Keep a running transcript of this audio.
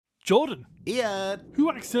Jordan. Ian. Who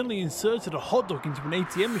accidentally inserted a hot dog into an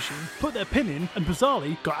ATM machine, put their pin in, and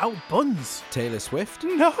bizarrely got out buns? Taylor Swift.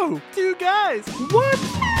 No, two guys. What?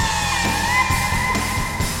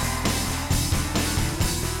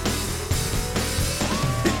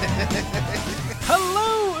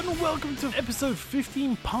 Hello and welcome to episode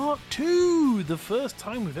 15 part 2. The first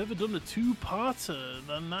time we've ever done a two-parter,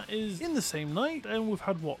 and that is in the same night, and we've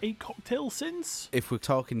had, 8 cocktails since? If we're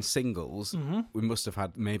talking singles, we must have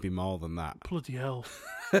had maybe more than that. Bloody hell.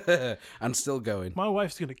 And still going. My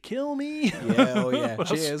wife's going to kill me. Yeah, oh yeah. While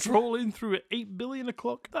Cheers. strolling through at 8 billion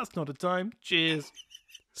o'clock. That's not a time. Cheers.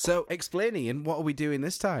 So, explain, Ian, what are we doing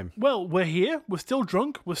this time? Well, we're here. We're still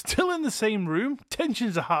drunk. We're still in the same room.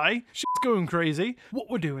 Tensions are high. Shit's going crazy. What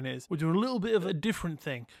we're doing is we're doing a little bit of a different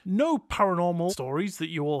thing. No paranormal stories that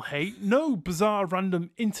you all hate. No bizarre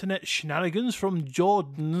random internet shenanigans from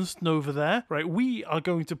Jordan's over there. Right, we are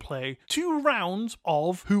going to play 2 rounds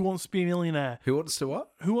of Who Wants to Be a Millionaire. Who wants to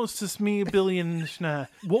what? Who Wants to Smee a Billionaire?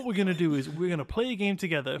 What we're going to do is we're going to play a game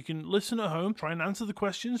together. You can listen at home, try and answer the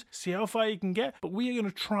questions, see how far you can get, but we are going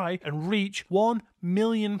to try and reach £1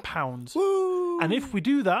 million. Woo! And if we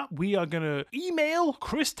do that, we are going to email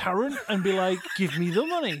Chris Tarrant and be like, give me the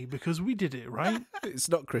money, because we did it, right? It's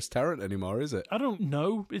not Chris Tarrant anymore, is it? I don't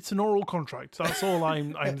know. It's an oral contract. That's all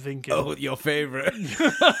I'm thinking. Oh, your favourite.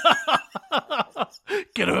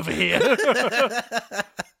 Get over here.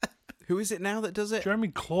 Who is it now that does it? Jeremy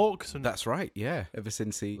Clarkson. That's right, yeah. Ever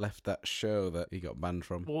since he left that show that he got banned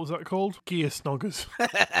from. What was that called? Gear Snoggers.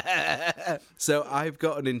 So I've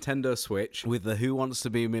got a Nintendo Switch with the Who Wants to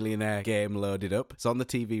Be a Millionaire game loaded up. It's on the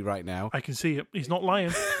TV right now. I can see it. He's not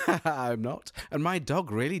lying. I'm not. And my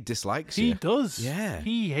dog really dislikes He you. does. Yeah.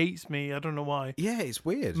 He hates me. I don't know why. Yeah, it's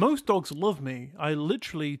weird. Most dogs love me. I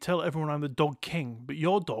literally tell everyone I'm the dog king, but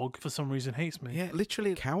your dog, for some reason, hates me. Yeah,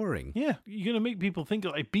 literally cowering. Yeah, you're going to make people think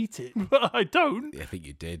that I beat it, but I don't. I think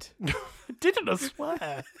you did. I didn't, I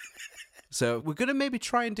swear. So we're going to maybe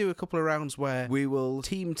try and do a couple of rounds where we will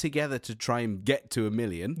team together to try and get to $1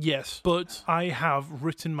 million. Yes, but I have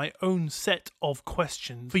written my own set of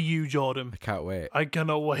questions for you, Jordan. I can't wait. I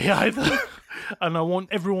cannot wait either. And I want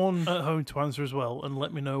everyone at home to answer as well and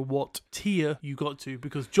let me know what tier you got to,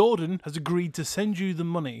 because Jordan has agreed to send you the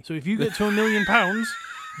money. So if you get to £1 million,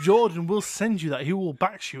 Jordan will send you that. He will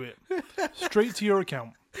back you it straight to your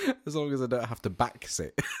account. As long as I don't have to back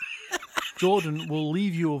sit. Jordan will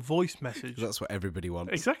leave you a voice message. That's what everybody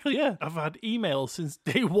wants. Exactly, yeah. I've had emails since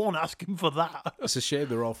day one asking for that. It's a shame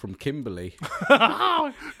they're all from Kimberley.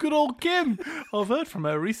 Good old Kim. I've heard from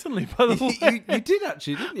her recently, by the way. you did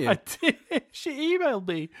actually, didn't you? I did. She emailed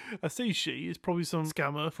me. I say she. It's probably some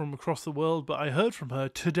scammer from across the world, but I heard from her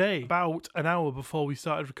today, about an hour before we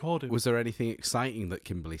started recording. Was there anything exciting that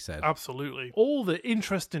Kimberley said? Absolutely. All the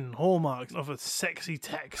interesting hallmarks of a sexy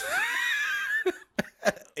text.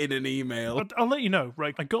 In an email. I'll let you know,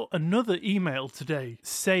 right? I got another email today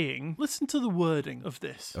saying, listen to the wording of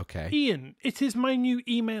this. Okay. Ian, it is my new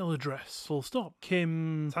email address. Full stop.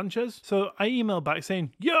 Kim Sanchez. So I emailed back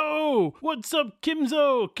saying, yo, what's up,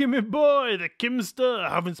 Kimzo? Kimmy boy, the Kimster. I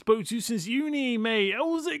haven't spoke to you since uni, mate.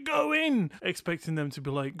 How's it going? Expecting them to be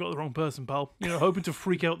like, got the wrong person, pal. You know, hoping to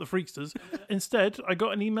freak out the freaksters. Instead, I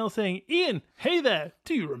got an email saying, Ian, hey there.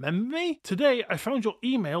 Do you remember me? Today, I found your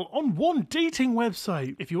email on one dating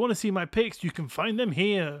website. If you want to see my pics, you can find them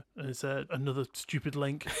here. And it's another stupid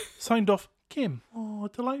link. Signed off, Kim. Oh,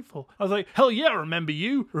 delightful. I was like, hell yeah, I remember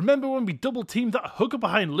you. Remember when we double teamed that hooker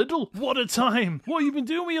behind Lidl? What a time. What have you been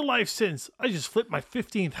doing with your life since? I just flipped my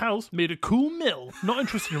 15th house, made a cool mill. Not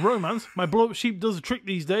interested in romance. My blow-up sheep does a trick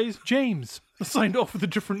these days. James. I signed off with a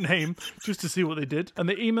different name just to see what they did. And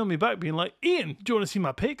they emailed me back being like, Ian, do you want to see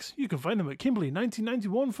my pics? You can find them at Kimberley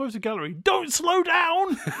 1991 Photo Gallery. Don't slow down!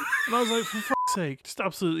 And I was like, for fuck's sake, just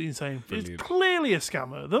absolutely insane. Brilliant. It's clearly a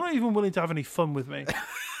scammer. They're not even willing to have any fun with me.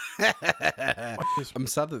 I'm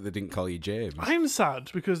sad that they didn't call you James. I'm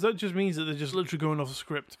sad because that just means that they're just literally going off the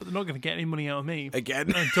script, but they're not going to get any money out of me.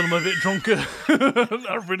 Again? Until I'm a bit drunker.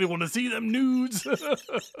 I really want to see them nudes.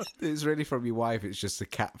 It's really from your wife, it's just a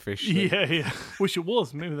catfish. Yeah. Wish it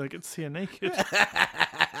was. Maybe they'll get to see her naked.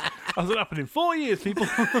 Hasn't happened in 4 years, people.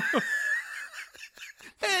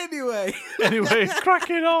 Anyway,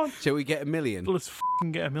 cracking on. shall we get $1 million? Let's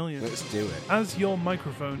f***ing get $1 million. Let's do it. As your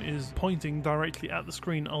microphone is pointing directly at the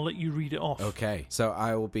screen, I'll let you read it off. Okay, so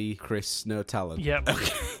I will be Chris No Talent. Yep.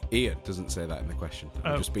 Okay. Ian doesn't say that in the question.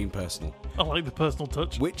 I'm just being personal. I like the personal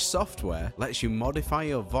touch. Which software lets you modify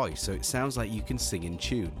your voice so it sounds like you can sing in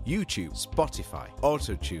tune? YouTube, Spotify,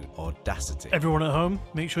 Auto-Tune, Audacity. Everyone at home,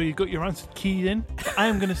 make sure you've got your answer keyed in. But I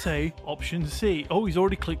am going to say option C. Oh, he's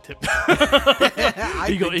already clicked it.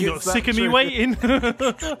 He got You got Is that sick of me true? waiting.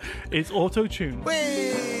 It's auto-tune.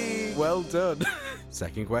 Whee! Well done.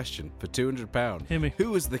 Second question for £200. Hear me.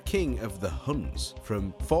 Who was the king of the Huns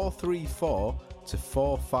from 434 to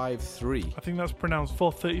 453? I think that's pronounced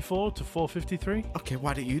 434 to 453. Okay,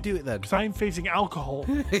 why don't you do it then? Because I'm facing alcohol.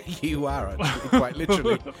 You are actually, quite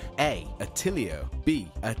literally. A. Attilio. B.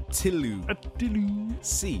 Attilu. Attilu.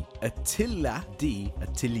 C. Attila. D.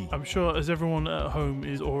 Attili. I'm sure, as everyone at home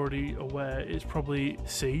is already aware, it's probably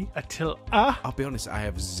C. Attila. I'll be honest, I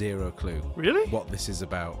have zero clue Really? what this is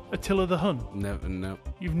about. Attila the Hun. No.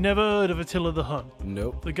 You've never heard of Attila the Hun?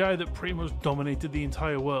 Nope. The guy that pretty much dominated the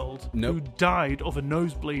entire world. Nope. Who died of a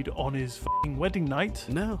nosebleed on his f***ing wedding night.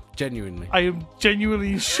 No, genuinely. I am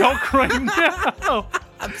genuinely in shock right now.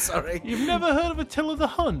 I'm sorry. You've never heard of Attila the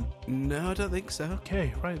Hun? No, I don't think so.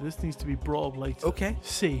 Okay, right, this needs to be brought up later. Okay.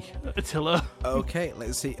 C. Attila. Okay,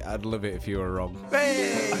 let's see. I'd love it if you were wrong.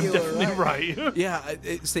 Hey, you were Definitely right. Yeah,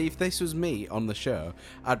 see, if this was me on the show,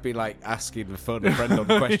 I'd be like asking a phone a friend on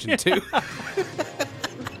question 2.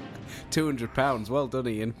 £200. Well done,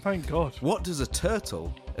 Ian. Thank God. What does a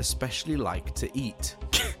turtle especially like to eat?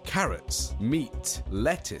 Carrots, meat,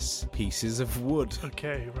 lettuce, pieces of wood.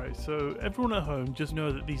 Okay, right. So everyone at home, just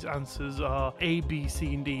know that these answers are A, B,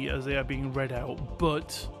 C, and D as they are being read out.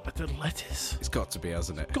 But the lettuce. It's got to be,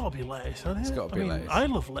 hasn't it? Gotta be lettuce, hasn't it? It's gotta be lettuce. I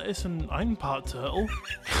love lettuce, and I'm part turtle.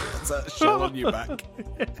 Is that a shell on your back?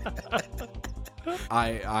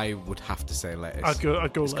 I would have to say lettuce. I'd go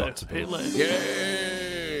It's got lettuce. to be. Hit lettuce.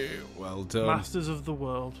 Yay! Well done. Masters of the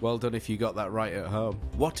world. Well done if you got that right at home.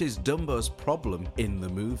 What is Dumbo's problem in the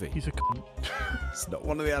movie? He's a cunt. It's not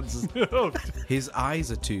one of the answers. His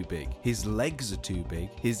eyes are too big. His legs are too big.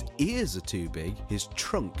 His ears are too big. His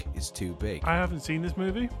trunk is too big. I haven't seen this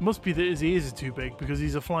movie. Must be that his ears are too big because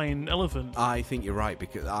he's a flying elephant. I think you're right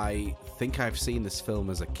because I think I've seen this film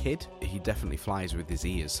as a kid. He definitely flies with his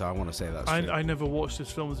ears, so I want to say that's true. I never watched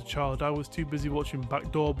this film as a child. I was too busy watching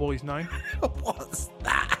Backdoor Boys 9. What's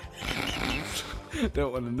that?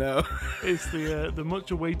 Don't want to know. It's the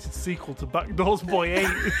much-awaited sequel to Backdoor's Boy 8,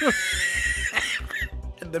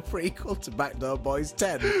 And the prequel to Backdoor Boys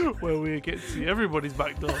 10. where we get to see everybody's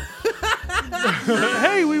backdoor.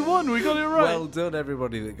 Hey, we won! We got it right! Well done,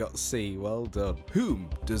 everybody that got C. Well done. Whom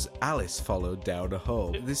does Alice follow down a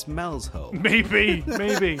hole? This Mel's hole. Maybe.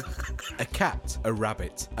 A cat, a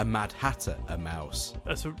rabbit, a Mad Hatter, a mouse.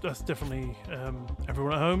 That's definitely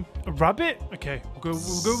everyone at home. A rabbit? Okay, we'll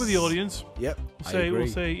go with the audience. Yep, We'll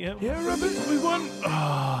say, yeah, rabbit, we won.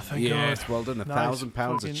 Ah, thank God. Yes, well done. Nice. £1,000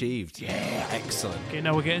 Fucking- achieved. Yeah, excellent. Okay,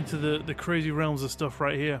 now we're getting to the crazy realms of stuff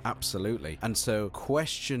right here. Absolutely. And so,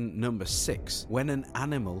 question number 6. When an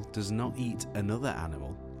animal does not eat another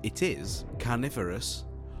animal, it is carnivorous,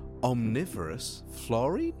 omnivorous,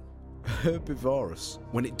 fluorine, herbivorous.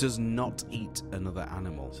 When it does not eat another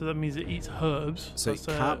animal. So that means it eats herbs. So That's,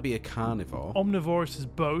 it can't be a carnivore. Omnivorous is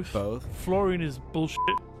both. Both. Fluorine is bullshit.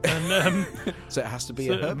 And So it has to be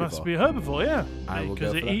so a herbivore. it must be a herbivore, yeah. I will go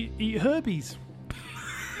Because for it that. eat herbies.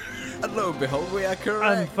 And lo and behold, we are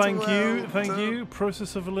correct. And thank Well you. done.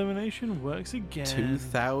 Process of elimination works again.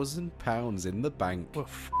 £2,000 in the bank. We're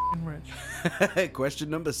f***ing rich. Question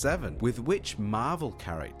number 7. With which Marvel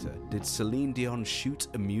character did Celine Dion shoot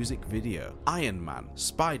a music video? Iron Man,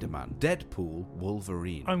 Spider-Man, Deadpool,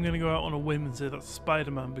 Wolverine. I'm going to go out on a whim and say that's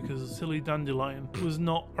Spider-Man because Silly Dandelion was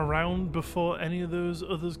not around before any of those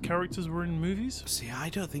other characters were in movies. See, I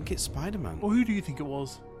don't think it's Spider-Man. Or who do you think it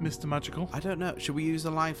was? Mr. Magical? I don't know. Should we use a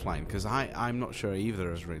lifeline? Because I'm not sure either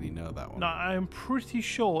of us really know that one. No, I'm pretty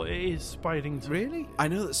sure it is Spidington. Really? I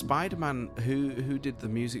know that Spider-Man, who did the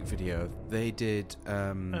music video, they did...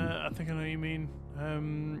 I think I know what you mean.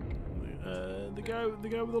 The guy with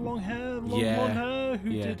the long hair, blonde hair, who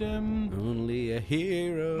did Only a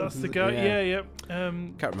hero. That's the guy. Yeah.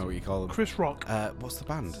 Can't remember what you call them. Chris Rock. What's the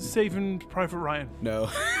band? Saving Private Ryan. No.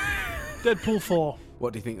 Deadpool 4.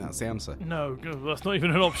 What do you think that's the answer? No, that's not even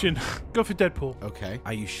an option. Go for Deadpool. Okay.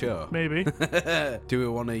 Are you sure? Maybe. Do we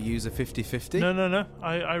want to use a 50-50? No.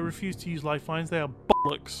 I refuse to use lifelines. They are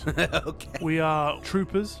bollocks. Okay. We are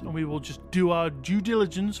troopers, and we will just do our due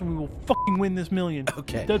diligence, and we will fucking win this million.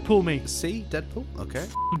 Okay. Deadpool me. See? Deadpool? Okay.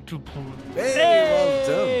 Hey,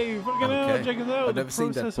 Hey, well done. fucking hell, Okay. check it out. I've The never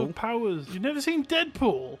seen process Deadpool. of powers. You've never seen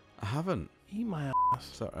Deadpool? I haven't. Eat my ass.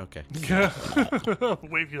 Sorry, okay.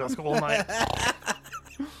 Wave your ass all night.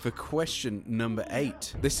 For question number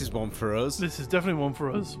 8, this is one for us. This is definitely one for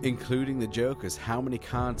us. Including the jokers, how many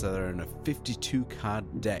cards are there in a 52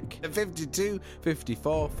 card deck? 52,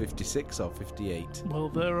 54, 56 or 58? Well,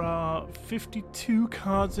 there are 52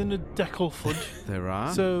 cards in a Deckelfud. There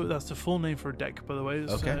are. So that's the full name for a deck, by the way.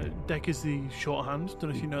 Okay. Deck is the shorthand. Don't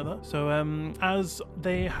know if you know that. So as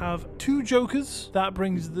they have 2 jokers, that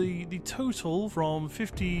brings the total from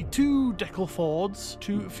 52 Deckelfords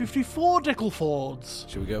to 54 Deckelfords.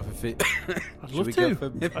 Should we go for I'd love we to. go for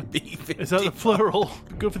B50? Is that the plural?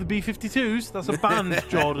 Go for the B52s. That's a band,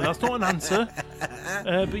 Jordan. That's not an answer.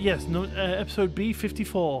 But yes, no, episode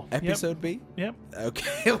B54. Episode B? Yep.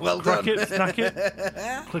 Okay, well done. Racket, snack it.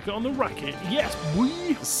 Click it on the racket. Yes,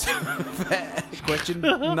 we. So, question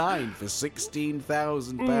 9 for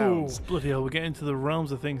 £16,000. Ooh, bloody hell, we're getting into the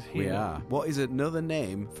realms of things here. We are. What is another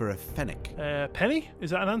name for a fennec? Penny?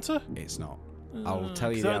 Is that an answer? It's not. I'll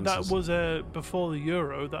tell you the that answers. was before the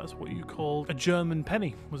euro. That's what you called a German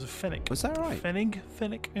penny. Was a fennec. Was that right?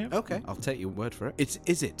 Fennig. Yeah. Okay, I'll take your word for it.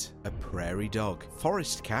 Is it a prairie dog,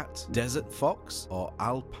 forest cat, desert fox, or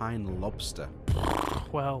alpine lobster?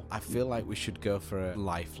 Well, I feel like we should go for a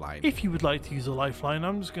lifeline. if you would like to use a lifeline,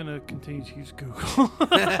 I'm just going to continue to use Google.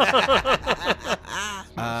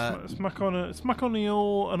 Smack on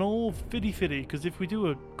an all fiddy, because if we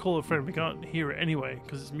do a call a friend, we can't hear it anyway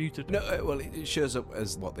because it's muted. No, well, it shows up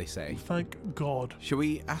as what they say. Thank God. Shall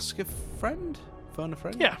we ask a friend? Phone a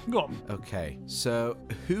friend? Yeah, go on. Okay, so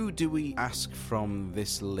who do we ask from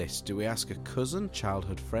this list? Do we ask a cousin,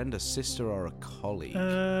 childhood friend, a sister, or a colleague?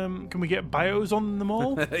 Can we get bios on them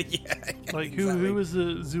all? Yeah. Like exactly. who is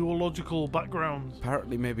the zoological background?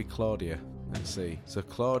 Apparently, maybe Claudia. Let's see. So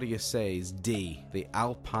Claudia says D, the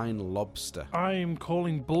alpine lobster. I'm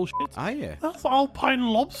calling bullshit. Are you? That's alpine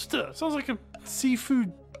lobster. Sounds like a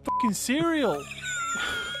seafood fucking cereal.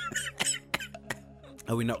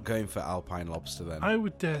 Are we not going for alpine lobster then? I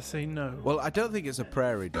would dare say no. Well, I don't think it's a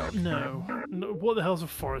prairie dog. No. What the hell's a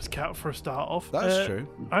forest cat for a start off? That's true.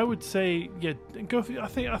 I would say go for. I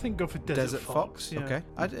think go for desert fox. Yeah. Okay.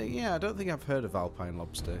 I don't think I've heard of alpine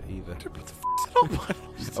lobster either. What the f- is an alpine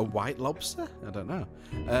lobster? A white lobster? I don't know.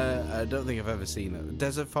 I don't think I've ever seen it.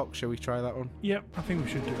 Desert fox. Shall we try that one? Yep, I think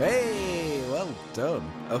we should do it. Hey, well done.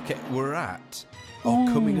 Okay, we're at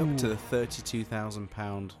coming up to the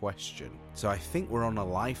 £32,000 question. So I think we're on a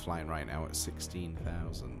lifeline right now at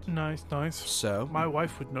 16,000. Nice. So My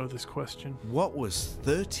wife would know this question. what was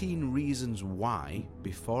 13 Reasons Why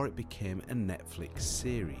before it became a Netflix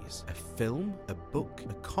series? A film, a book,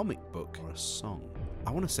 a comic book, or a song?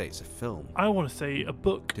 I want to say it's a film. I want to say a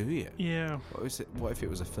book. Do you? Yeah. What if it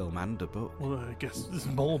was a film and a book? Well, I guess there's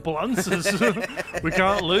multiple answers. We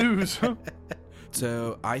can't lose.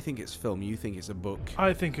 So I think it's film. You think it's a book?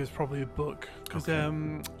 I think it's probably a book because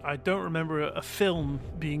I don't remember a film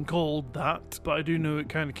being called that, but I do know it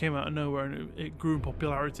kind of came out of nowhere and it grew in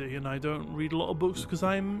popularity. And I don't read a lot of books because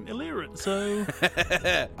I'm illiterate. So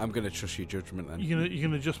I'm going to trust your judgment then. you're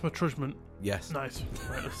gonna adjust my judgment. Yes. Nice.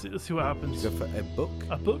 Right, let's see what happens. Go for a book.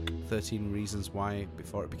 A book. 13 Reasons Why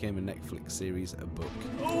before it became a Netflix series. A book.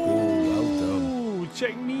 Oh, well done.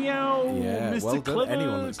 Check me out, Yeah, Mr. well done. Clever,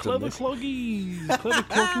 Anyone that's done Clever this. Cloggies, Clever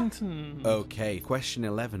Clockington. Okay, question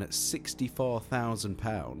 11 at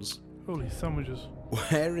 £64,000. Holy sandwiches.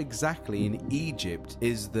 Where exactly in Egypt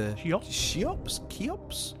is the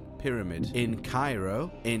Cheops pyramid? In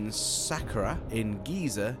Cairo, in Saqqara, in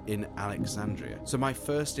Giza, in Alexandria. So my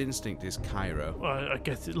first instinct is Cairo. I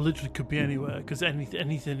guess it literally could be anywhere because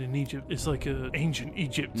anything in Egypt is like ancient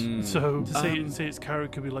Egypt. So to say it's Cairo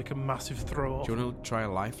could be like a massive throw off. Do you want to try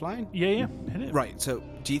a lifeline? Yeah, hit it. Right, so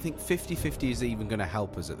do you think 50-50 is even going to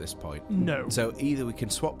help us at this point? No. So either we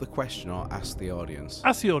can swap the question or ask the audience.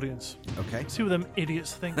 Ask the audience. Okay. See what them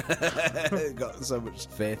idiots think. Got so much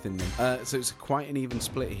faith in them. So it's quite an even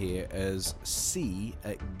split here as C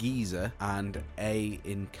at Giza and A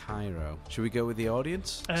in Cairo. Should we go with the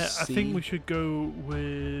audience? I think we should go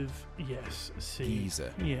with yes, C.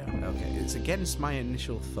 Giza. Yeah. Okay, it's against my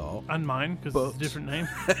initial thought. And mine, because But- it's a different name.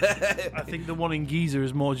 I think the one in Giza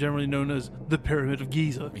is more generally known as the Pyramid of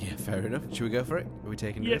Giza. Yeah, fair enough. Should we go for it? Are we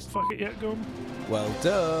taking Yeah, this? fuck it, yeah, go on. Well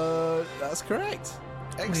done. That's correct.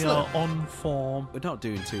 We Excellent. are on form. We're not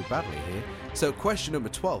doing too badly here. So question number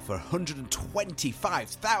 12 for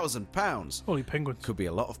 £125,000. Holy penguins. Could be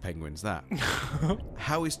a lot of penguins, that.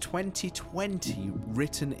 How is 2020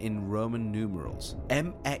 written in Roman numerals?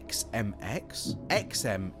 MXMX,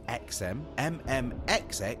 XMXM,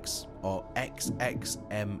 MMXX, or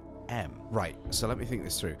XXMM? Right, so let me think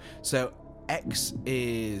this through. So X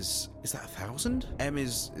is Is that 1,000? M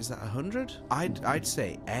is that 100? I'd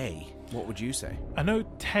say A. What would you say? I know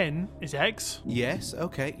 10 is X, Yes,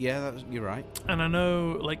 okay, yeah, you're right. and I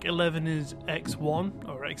know like 11 is X1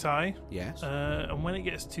 or XI. Yes. And when it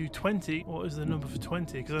gets to 20, what is the number for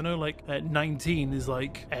 20? Because I know like 19 is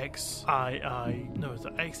like XII. No, it's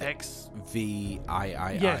XX. VIII.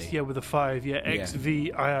 Yes, yeah, with a 5. Yeah, Yeah.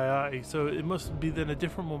 XVIII. So it must be then a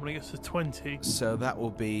different one when it gets to 20. So that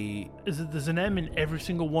will be... There's an M in every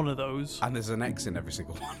single one of those. And there's an X in every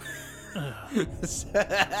single one.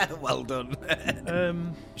 Well done.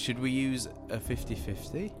 Should we use a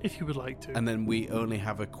 50-50? If you would like to. And then we only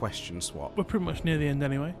have a question swap. We're pretty much near the end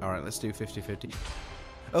anyway. All right, let's do 50-50.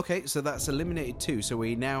 Okay, so that's eliminated 2. So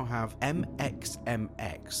we now have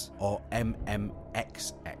MXMX or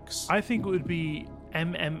MMXX. I think it would be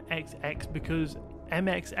MMXX because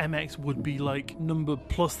MXMX would be like number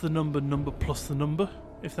plus the number, number plus the number,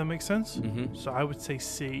 if that makes sense. Mm-hmm. So I would say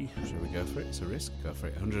C. Should we go for it? It's a risk. Go for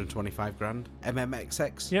it. 125 grand.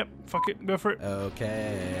 MMXX. Yep, fuck it, go for it.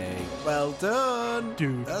 Okay. Well done.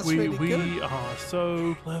 Dude, That's we really good. are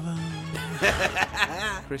so clever.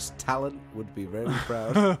 Chris Talent would be very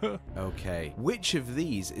proud. Okay. Which of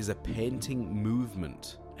these is a painting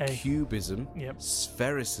movement? A. Cubism, Yep.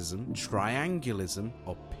 sphericism, triangulism,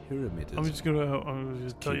 or pyramidism? I'm just gonna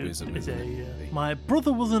tell you, Cubism, it's isn't it? my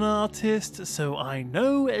brother was an artist, so I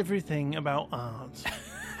know everything about art.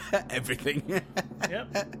 Everything. Yep.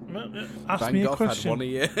 Ask Van me a Gogh had question, one a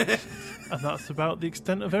year. and that's about the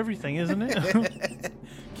extent of everything, isn't it?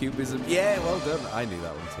 Cubism. Yeah, well done. I knew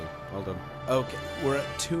that one too. Well done. Okay, we're at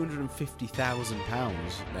 £250,000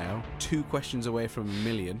 now. 2 questions away from $1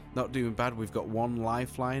 million. Not doing bad. We've got 1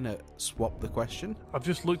 lifeline at Swap the Question. I've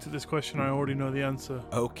just looked at this question. I already know the answer.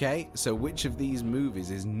 Okay, so which of these movies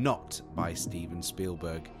is not by Steven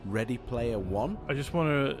Spielberg? Ready Player One? I just want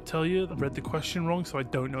to tell you, I read the question wrong, so I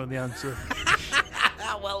don't know the answer.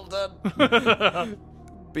 Well done.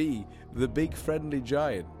 B. The Big Friendly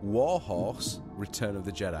Giant. Warhorse. Return of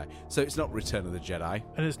the Jedi. So it's not Return of the Jedi.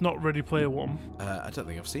 And it's not Ready Player One. I don't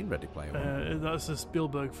think I've seen Ready Player One. That's a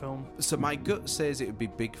Spielberg film. So my gut says it would be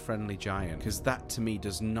Big Friendly Giant, because that to me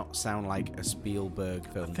does not sound like a Spielberg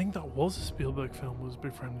I film. think that was a Spielberg film, was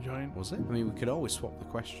Big Friendly Giant. Was it? I mean, we could always swap the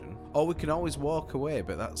question. Or we can always walk away,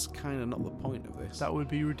 but that's kind of not the point of this. That would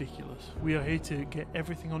be ridiculous. We are here to get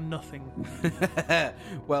everything on nothing.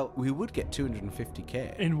 Well, we would get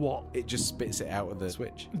 250k. In what? It just spits it out of the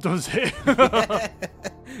Switch. Does it?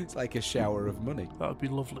 It's like a shower of money. That would be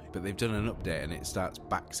lovely. But they've done an update and it starts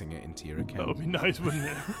baxing it into your That account. would be nice, wouldn't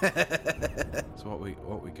it? So what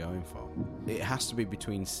we going for? It has to be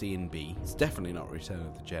between C and B. It's definitely not Return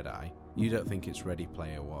of the Jedi. You don't think it's Ready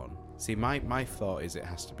Player One. See, my thought is it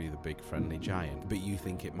has to be The Big Friendly Giant, but you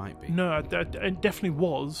think it might be. No, it definitely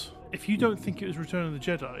was. If you don't think it was Return of the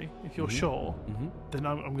Jedi, if you're sure, then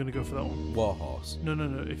I'm going to go for that one. Warhorse.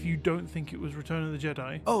 No. If you don't think it was Return of the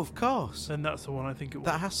Jedi, Oh, of course. then that's the one I think it was.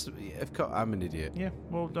 That has to be. Of course, I'm an idiot. Yeah,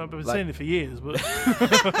 well, I've been Like- saying it for years, but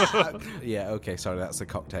Yeah, okay, sorry, that's the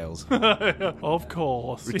cocktails. of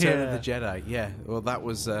course. Return yeah. of the Jedi, yeah. Well, that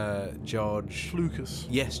was George... Lucas.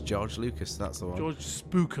 Yes, George Lucas, that's the one. George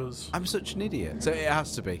Spookers. I'm such an idiot. So it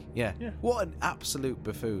has to be, yeah. Yeah. What an absolute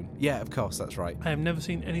buffoon. Yeah, of course, that's right. I have never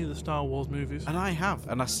seen any of the Star Wars movies. And I have,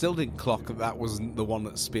 and I still didn't clock that wasn't the one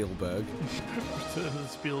that's Spielberg. Return of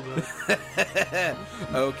Spielberg.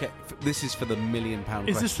 Okay, this is for the £1 million question.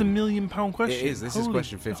 Is this the £1 million question? It is. This is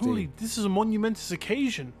question 15. Holy, this is a momentous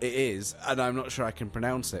occasion. It is, and I'm not sure I can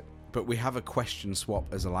pronounce it. But we have a question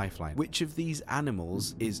swap as a lifeline. Which of these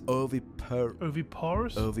animals is Oviparous?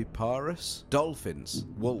 oviparous? Dolphins,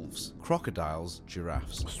 wolves, crocodiles,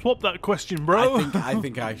 giraffes. Swap that question, bro. I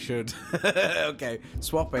think I should. Okay,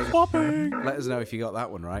 swapping. Swapping. Let us know if you got that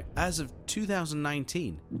one right. As of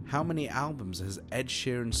 2019, how many albums has Ed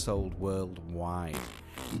Sheeran sold worldwide?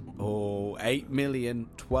 Oh, 8 million,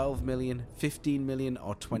 12 million, 15 million,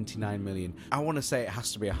 or 29 million. I want to say it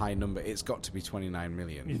has to be a high number. It's got to be 29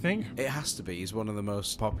 million. You think? It has to be. He's one of the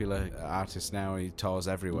most popular artists now. He tours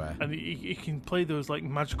everywhere. And he can play those like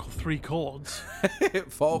magical 3 chords.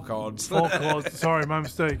 4 chords. 4 chords. Sorry, my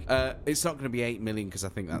mistake. It's not going to be 8 million because I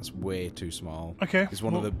think that's way too small. Okay. He's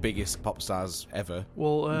one of the biggest pop stars ever.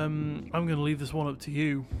 Well, I'm going to leave this one up to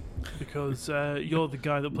you because you're the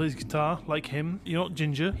guy that plays guitar like him. You're not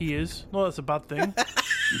Ginger. He is. No, that's a bad thing.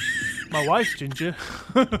 My wife's ginger.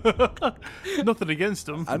 Nothing against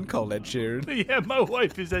them. And called Ed Sheeran. Yeah, my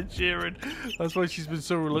wife is Ed Sheeran. That's why she's been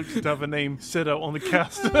so reluctant to have her name said out on the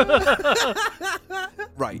cast.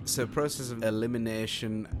 Right, so process of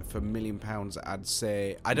elimination for £1 million, I'd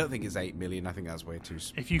say... I don't think it's 8 million. I think that's way too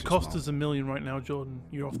If you too cost small. us $1 million right now, Jordan,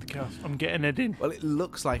 you're off the cast. I'm getting Ed in. Well, it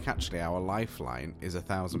looks like actually our lifeline is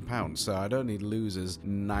 £1,000, so I'd only lose us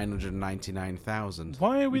 999,000.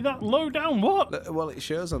 Why are we that low down? What? Well, it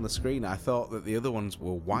shows on the screen. I thought that the other ones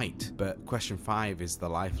were white, but question 5 is the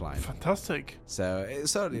lifeline. Fantastic. So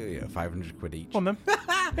it's only 500 quid each. Come on then.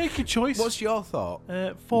 Make a choice. What's your thought?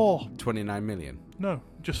 4. 29 million. No,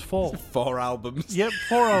 just 4. 4 albums. Yep,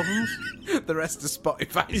 4 albums. The rest are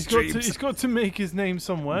Spotify He's streams. got to make his name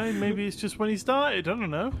somewhere. Maybe it's just when he started. I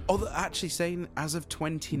don't know. Oh, they're actually saying as of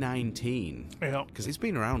 2019. Yeah. Because he's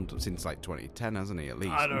been around since like 2010, hasn't he, at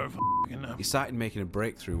least? I don't fucking know. He started making a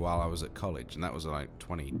breakthrough while I was at college, and that was like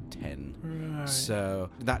 2010. Right.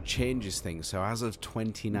 So that changes things. So as of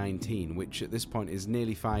 2019, which at this point is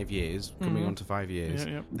nearly 5 years, coming on to 5 years,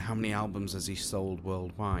 Yeah. how many albums has he sold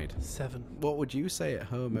worldwide? 7. What would you say at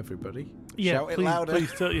home, everybody? Yeah, Shout please, it louder.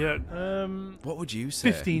 please tell, yeah. What would you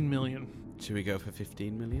say? 15 million. Should we go for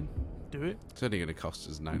 15 million? Do it. It's only going to cost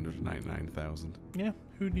us 999,000. Yeah.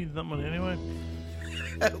 Who needed that money anyway?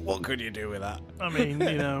 What could you do with that? I mean,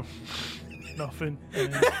 nothing.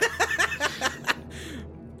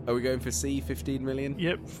 Are we going for C, 15 million?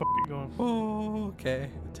 Yep. Fuck it, go on. Oh, okay.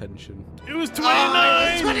 Attention. It was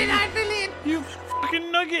 29. 29 million! You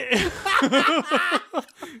fucking nugget.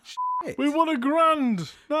 We won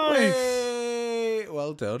 $1,000. Nice. Hey,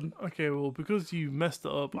 well done. Okay, well, because you messed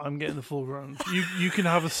it up, I'm getting the full grand. You can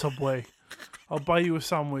have a Subway. I'll buy you a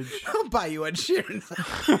sandwich. I'll buy you Ed Sheeran.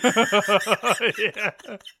 Yeah.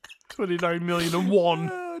 29,000,001.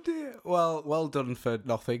 Oh, dear. Well done for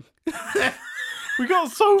nothing. We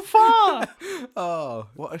got so far. Oh,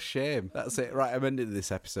 what a shame. That's it. Right, I'm ending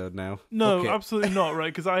this episode now. No, Fuck it. absolutely not,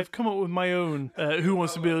 right? Because I've come up with my own Who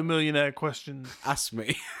Wants to Be a Millionaire questions. Ask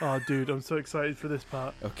me. Oh, dude, I'm so excited for this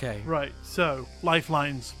part. Okay. Right, so,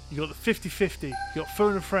 lifelines. You got the 50-50. You got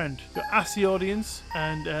phone a friend. You got ask the audience.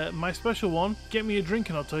 And my special one, get me a drink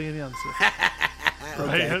and I'll tell you the answer.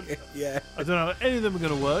 Right? Okay. Yeah. I don't know how any of them are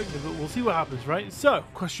going to work, but we'll see what happens, right? So,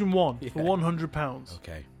 question 1 for £100.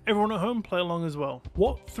 Okay. Everyone at home, play along as well.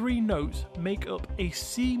 What 3 notes make up a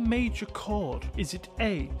C major chord? Is it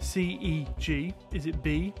A, C, E, G? Is it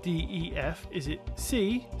B, D, E, F? Is it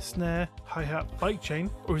C, snare, hi-hat, bike chain?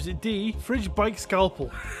 Or is it D, fridge, bike, scalpel?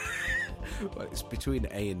 Well, it's between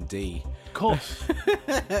A and D. Of course.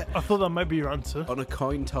 I thought that might be your answer. On a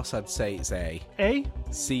coin toss, I'd say it's A. A?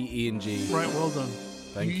 C, E, and G. Right, well done.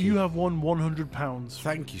 Thank You have won £100.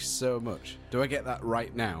 Thank you so much. Do I get that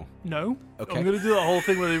right now? No. Okay. I'm going to do that whole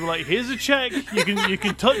thing where they were like, here's a check. You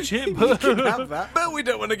can touch it, but... You can have that, but we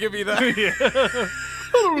don't want to give you that.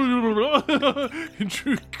 In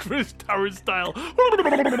true Chris Tarrant style. Do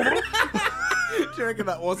you reckon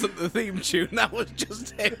that wasn't the theme tune? That was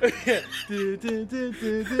just him.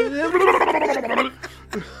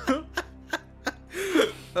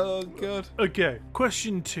 Oh, God. Okay,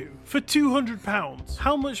 question 2. For £200,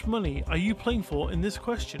 how much money are you playing for in this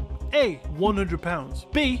question? A,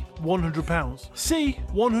 £100. B, £100. C,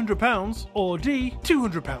 £100. Or D,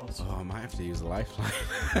 £200. Oh, I might have to use a lifeline.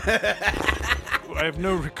 I have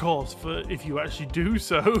no recourse for if you actually do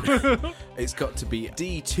so. It's got to be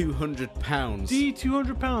D, £200. D,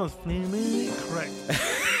 £200. Correct.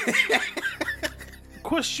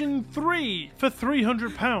 Question 3 for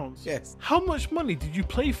 £300. Yes. How much money did you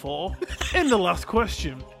play for in the last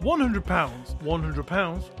question? £100, £100,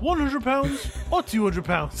 £100, or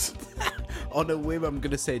 £200? On a whim, I'm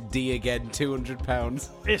going to say D again, £200.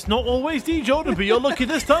 It's not always D, Jordan, but you're lucky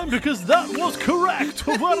this time because that was correct.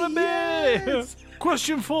 Yes.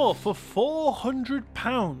 Question 4 for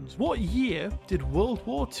 £400. What year did World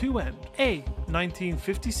War II end? A,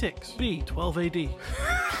 1956. B, 12 AD.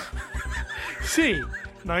 C,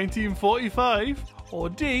 1945. Or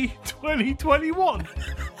D, 2021.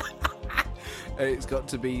 It's got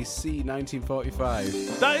to be C,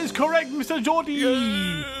 1945. That is correct, Mr. Geordie.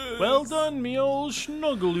 Yes. Well done, me old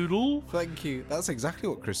schnuggleoodle. Thank you. That's exactly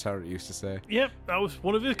what Chris Harrott used to say. Yep, that was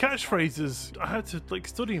one of his catchphrases. I had to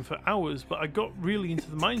study him for hours, but I got really into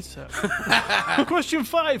the mindset. Question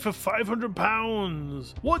 5 for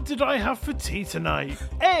 £500. What did I have for tea tonight?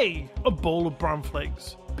 A bowl of bran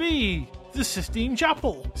flakes. B, the Sistine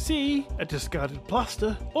Chapel? C, a discarded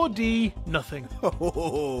plaster? Or D, nothing? A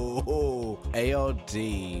or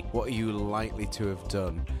D? What are you likely to have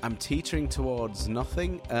done? I'm teetering towards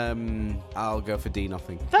nothing. I'll go for D,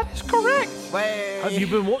 nothing. That is correct! Way. Have you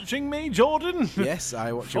been watching me, Jordan? Yes,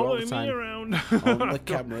 I watch you all the Following me time. around. On the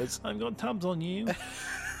cameras. I've got tabs on you.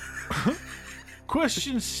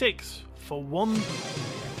 Question 6 for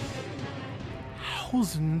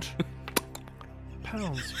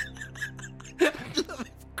 £1,000.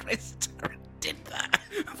 Chris Tarrant did that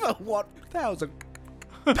for 1,000.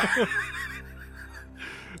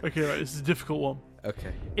 Okay, right, this is a difficult one.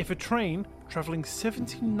 Okay. If a train travelling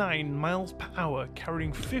 79 miles per hour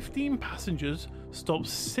carrying 15 passengers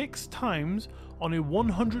stops 6 times on a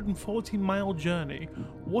 140-mile journey,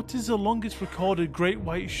 what is the longest recorded great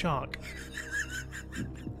white shark?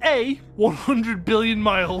 A, 100 billion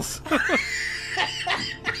miles.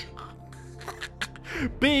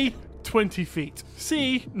 B, 20 feet.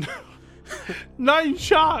 C, 9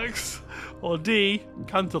 sharks. Or D,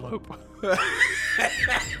 cantaloupe.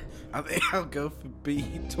 I think I'll go for B,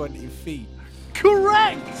 20 feet.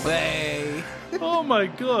 Correct! Hey. Oh my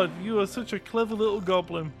god, you are such a clever little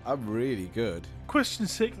goblin. I'm really good. Question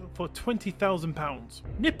 6 for £20,000.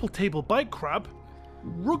 Nipple table bike crab,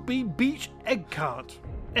 rugby beach egg cart.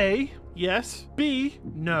 A, yes. B,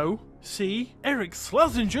 no. C, Eric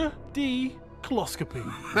Slazenger. D, coloscopy.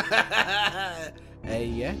 A,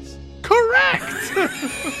 yes. Correct!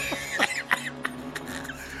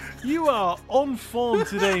 You are on form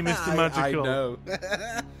today, Mr. Magical. I know.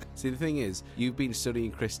 See, the thing is, you've been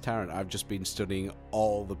studying Chris Tarrant. I've just been studying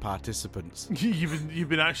all the participants. You've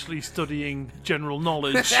been actually studying general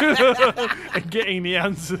knowledge and getting the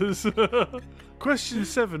answers. Question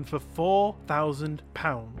 7 for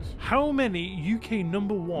 £4,000. How many UK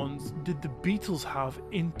number ones did the Beatles have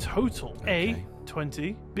in total? Okay. A,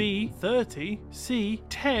 20, B, 30, C,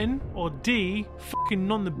 10, or D, fucking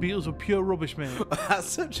none, the Beatles were pure rubbish, mate. That's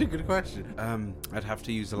such a good question. I'd have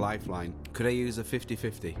to use a lifeline. Could I use a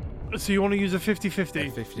 50-50? So you want to use a A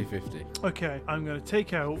 50-50? 50-50. Okay, I'm going to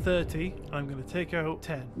take out 30, I'm going to take out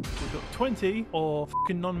 10. We've got 20, or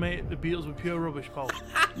fucking none, mate, the Beatles were pure rubbish, pal.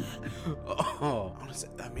 Oh, honestly,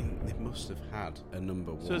 I mean, they must have had a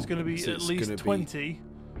number one. So it's going to be So at it's least gonna be- 20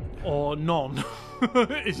 or none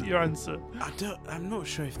is your answer. I'm not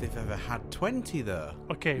sure if they've ever had 20 though.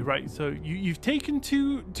 Okay, right. So you've taken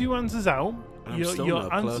two answers out. And I'm still no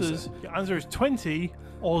closer. Your answer is 20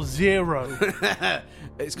 or 0.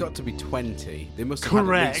 It's got to be 20. They must have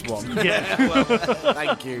Correct. had at least one. Yeah. Well,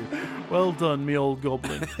 thank you. Well done, me old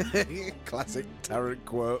goblin. Classic Tarrant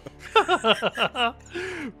quote.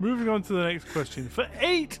 Moving on to the next question for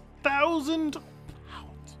 £8,000.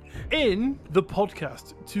 In the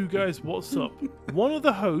podcast, Two Guys What's Up, one of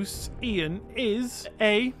the hosts, Ian, is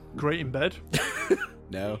A, great in bed.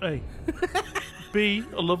 No. A. B,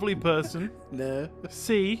 a lovely person. No.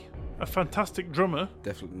 C, a fantastic drummer.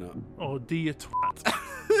 Definitely not. Or D, a twat.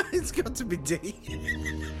 It's got to be D.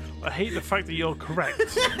 I hate the fact that you're correct,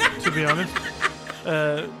 to be honest.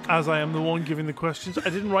 As I am the one giving the questions. I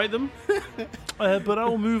didn't write them, but I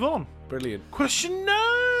will move on. Brilliant. Question 9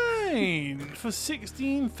 for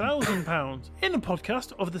 £16,000. In a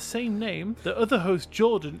podcast of the same name, the other host,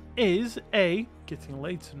 Jordan, is A, getting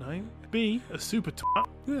laid tonight, B, a super twat,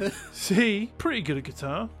 C, pretty good at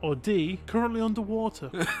guitar, or D, currently underwater.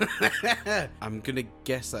 I'm going to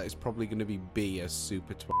guess that it's probably going to be B, a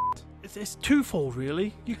super twat. It's twofold,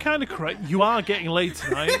 really. You're kind of correct. You are getting laid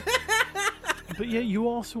tonight. But yeah, you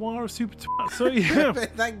also are a super twat. So yeah,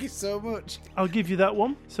 Thank you so much. I'll give you that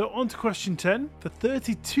one. So on to question 10 for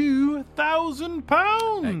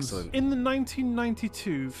 £32,000. Excellent. In the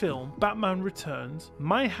 1992 film Batman Returns,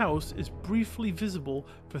 my house is briefly visible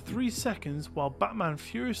for 3 seconds while Batman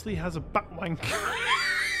furiously has a batwank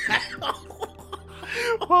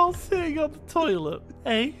while sitting on the toilet.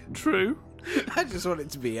 A, true. I just want it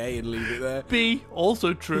to be A and leave it there. B,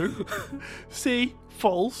 also true. C,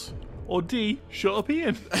 false. Or D, shut up,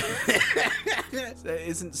 Ian.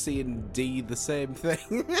 Isn't C and D the same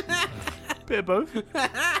thing? Bit of both.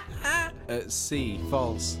 C,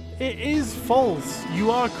 false. It is false.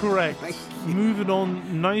 You are correct. Thank Moving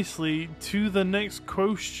on nicely to the next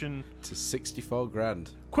question. To 64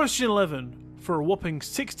 grand. Question 11 for a whopping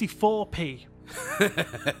 64p.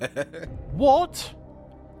 What?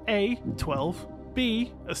 A, 12.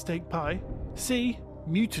 B, a steak pie. C,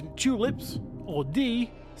 mutant tulips. Or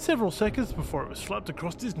D, several seconds before it was slapped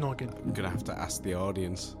across his noggin. I'm going to have to ask the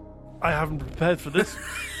audience. I haven't prepared for this.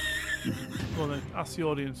 Go on then, ask the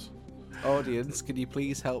audience. Audience, can you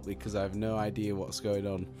please help me? Because I have no idea what's going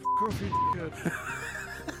on.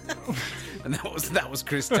 And that was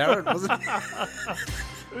Chris Tarrant, wasn't it?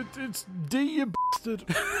 It's D, you bastard.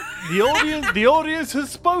 The audience has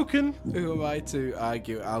spoken. Who am I to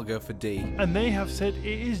argue? I'll go for D. And they have said it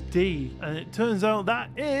is D. And it turns out that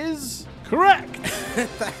is correct.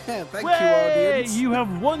 Thank you, audience. You have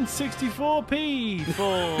 164p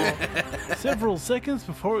for several seconds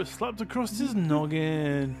before it slapped across his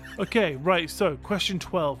noggin. Okay, right, so question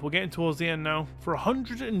 12. We're getting towards the end now. For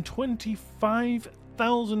 £125,000,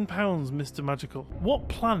 Mr. Magical, what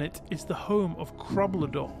planet is the home of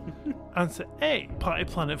Krablador? Answer A, Party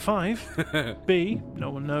Planet 5. B, no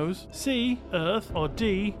one knows. C, Earth. Or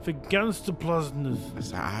D, for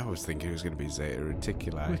Ganstoplasmas. I was thinking it was going to be Zeta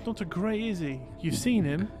Reticuli. He's not a grey, is he? You've seen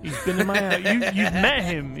him. He's been in my house. You've met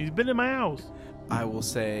him. He's been in my house. I will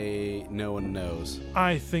say no one knows.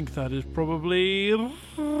 I think that is probably ring,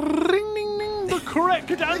 ding, ding, the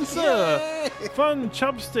correct answer. Fun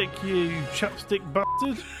chapstick, you chapstick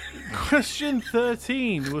bastard. Question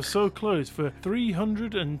 13 was so close for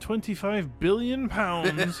 £325 billion.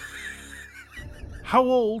 How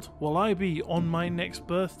old will I be on my next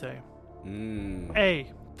birthday?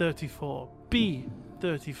 A, 34. B,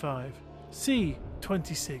 35. C,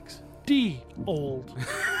 26. D, old.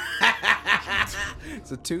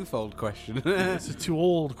 It's a twofold question. It's a too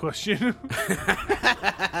old question.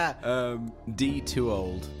 D, too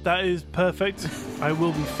old. That is perfect. I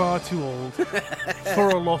will be far too old for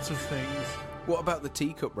a lot of things. What about the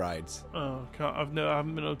teacup rides? Oh, I haven't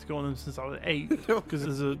been able to go on them since I was 8 because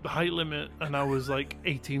there's a height limit and I was like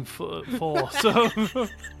 18'4", so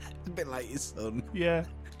A bit like your son. yeah.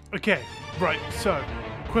 Okay, right, so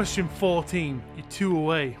question 14. You're 2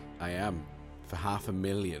 away. I am. For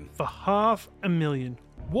 $500,000. For $500,000.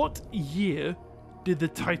 What year did the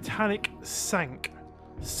Titanic sink?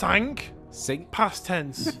 Sank? Sink? Past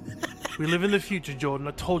tense. We live in the future, Jordan.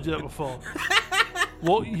 I told you that before.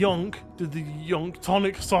 What yonk did the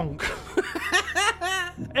Yonktonic sunk?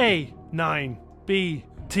 A, 9. B,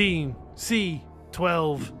 teen. C,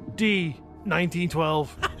 12. D,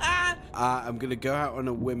 1912. I'm going to go out on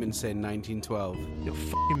a whim and say 1912. You're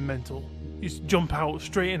fucking mental. You just jump out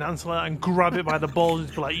straight in answer like that and grab it by the balls and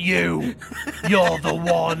just be like, you're the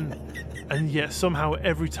one. And yet somehow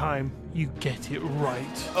every time you get it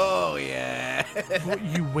right. Oh, yeah.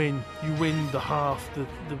 You win. You win the half, the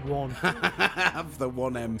one. Have the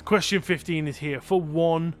 1M. Question 15 is here for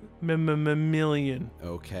 $1 million.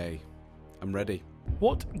 Okay. I'm ready.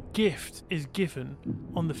 What gift is given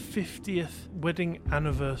on the 50th wedding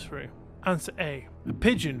anniversary? Answer A, a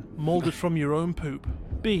pigeon moulded from your own poop.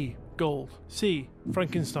 B, gold. C,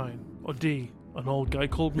 Frankenstein. Or D, an old guy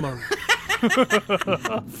called Murray.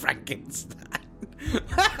 Frankenstein.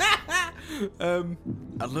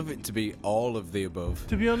 I'd love it to be all of the above.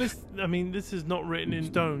 To be honest, I mean, this is not written in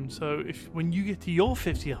stone, so when you get to your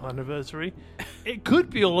 50th anniversary, it could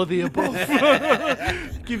be all of the above.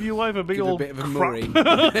 Give your wife a big Give old a bit of a crap. Murray.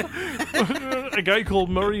 A guy called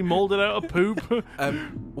Murray moulded out of poop.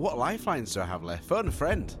 What lifelines do I have left? Phone a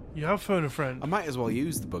friend. You have phone a friend. I might as well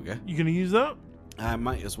use the bugger. You gonna use that? I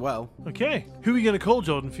might as well. Okay. Who are you gonna call,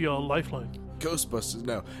 Jordan, for your lifeline? Ghostbusters.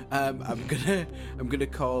 No. I'm gonna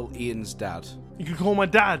call Ian's dad. You can call my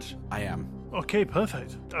dad. I am. Okay,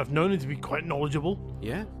 perfect. I've known him to be quite knowledgeable.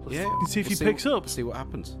 Yeah. Yeah. fucking see if he picks up. See what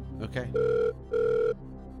happens. Okay.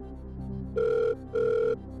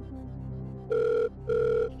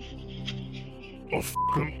 Oh,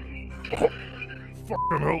 fucking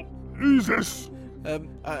hell. Who's this?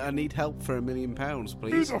 I need help for £1 million, Who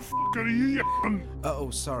please. the fuck are you?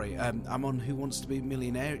 Oh, sorry. I'm on Who Wants to Be a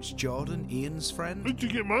Millionaire. It's Jordan, Ian's friend. How'd you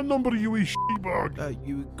get my number, you wee shitbag?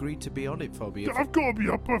 You agreed to be on it for me. I've got to be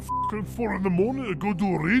up at fucking 4 in the morning to go do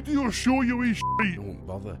a radio show, you wee shit. I won't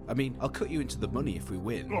bother. I mean, I'll cut you into the money if we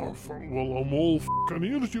win. Oh, fuck, well, I'm all fucking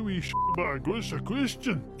ears, you wee shitbag. What's the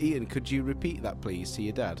question? Ian, could you repeat that, please, to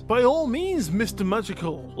your dad? By all means, Mr.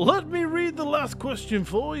 Magical, let me read the last question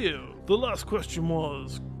for you. The last question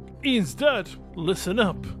was, Ian's dad, listen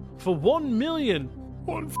up. For $1 million.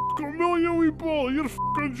 $1 fucking million, wee ball. You're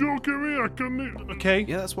fucking joking me. I can't. Okay.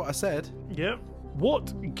 Yeah, that's what I said. Yep.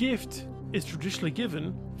 What gift is traditionally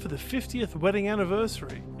given for the 50th wedding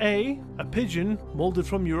anniversary? A, a pigeon moulded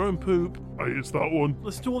from your own poop. It's that one.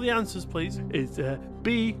 Listen to all the answers, please. It's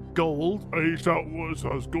B, gold. It's that one.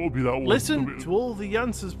 So it's got to be that one. Listen to all the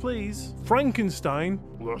answers, please. Frankenstein.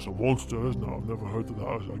 Well, that's a monster, isn't it? I've never heard of that.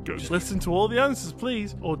 I get Just listen to all the answers,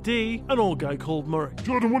 please. Or D, an old guy called Murray.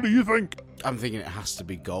 Jordan, what do you think? I'm thinking it has to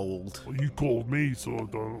be gold. Well, you called me, so I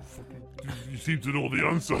don't fucking. You seem to know the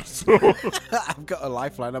answer, so. I've got a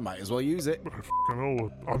lifeline. I might as well use it. Fucking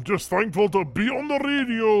hell. I'm just thankful to be on the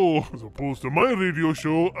radio, as opposed to my radio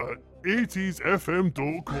show at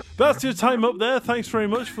 80sfm.com. That's your time up there. Thanks very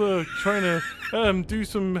much for trying to do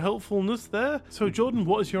some helpfulness there. So, Jordan,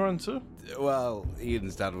 what is your answer? Well,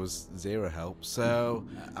 Ian's dad was zero help, so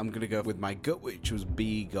I'm going to go with my gut, which was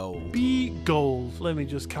B gold. B gold. Let me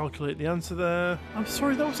just calculate the answer there. I'm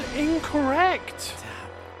sorry, that was incorrect.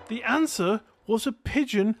 The answer was a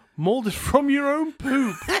pigeon moulded from your own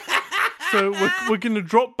poop. So we're going to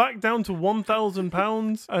drop back down to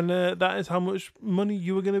 £1,000, and that is how much money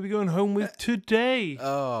you are going to be going home with today.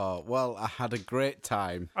 Oh, well, I had a great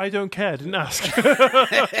time. I don't care, didn't ask.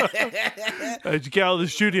 Did you get out of the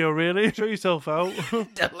studio, really? Show yourself out.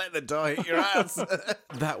 Don't let the door hit your ass.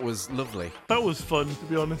 That was lovely. That was fun, to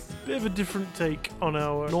be honest. Bit of a different take on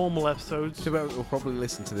our normal episodes. We'll probably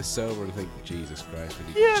listen to this sober and think, Jesus Christ, we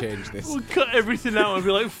need to change this. We'll cut everything out and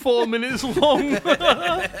be like 4 minutes long.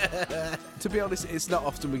 To be honest, it's not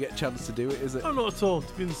often we get a chance to do it, is it? Oh, not at all.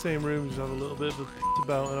 To be in the same room, just have a little bit of a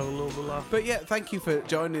about and have a little bit of laugh. But yeah, thank you for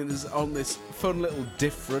joining us on this fun little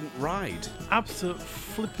different ride.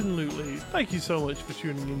 Absolutely. Thank you so much for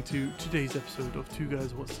tuning into today's episode of Two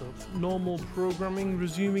Guys What's Up. Normal programming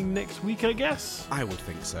resuming next week, I guess. I would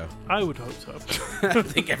think so. I would hope so. I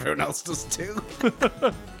think everyone else does too.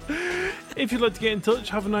 If you'd like to get in touch,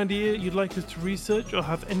 have an idea you'd like us to research, or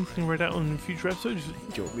have anything read out on future episodes, Do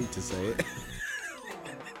you want me to say it?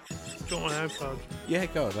 got my iPad. Yeah,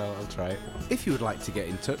 go on, I'll try it. If you would like to get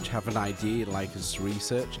in touch, have an idea you'd like us to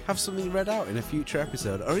research, have something read out in a future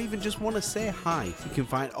episode, or even just want to say hi, you can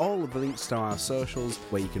find all of the links to our socials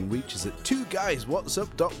where you can reach us at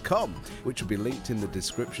twoguyswhatsup.com, which will be linked in the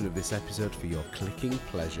description of this episode for your clicking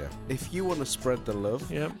pleasure. If you want to spread the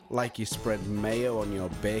love, like you spread mayo on your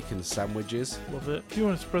bacon sandwiches, Love it. If you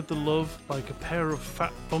want to spread the love like a pair of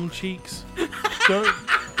fat bum cheeks,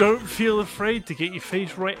 don't feel afraid to get your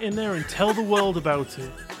face right in there and tell the world about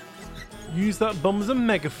it. Use that bum as a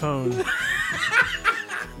megaphone.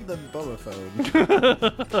 the bummerphone.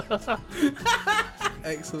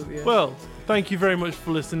 Excellent, yeah. Well, thank you very much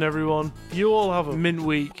for listening, everyone. You all have a mint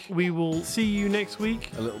week. We will see you next week.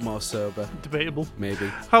 A little more sober. Debatable. Maybe.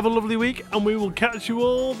 Have a lovely week, and we will catch you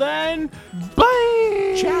all then.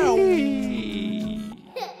 Bye! Ciao!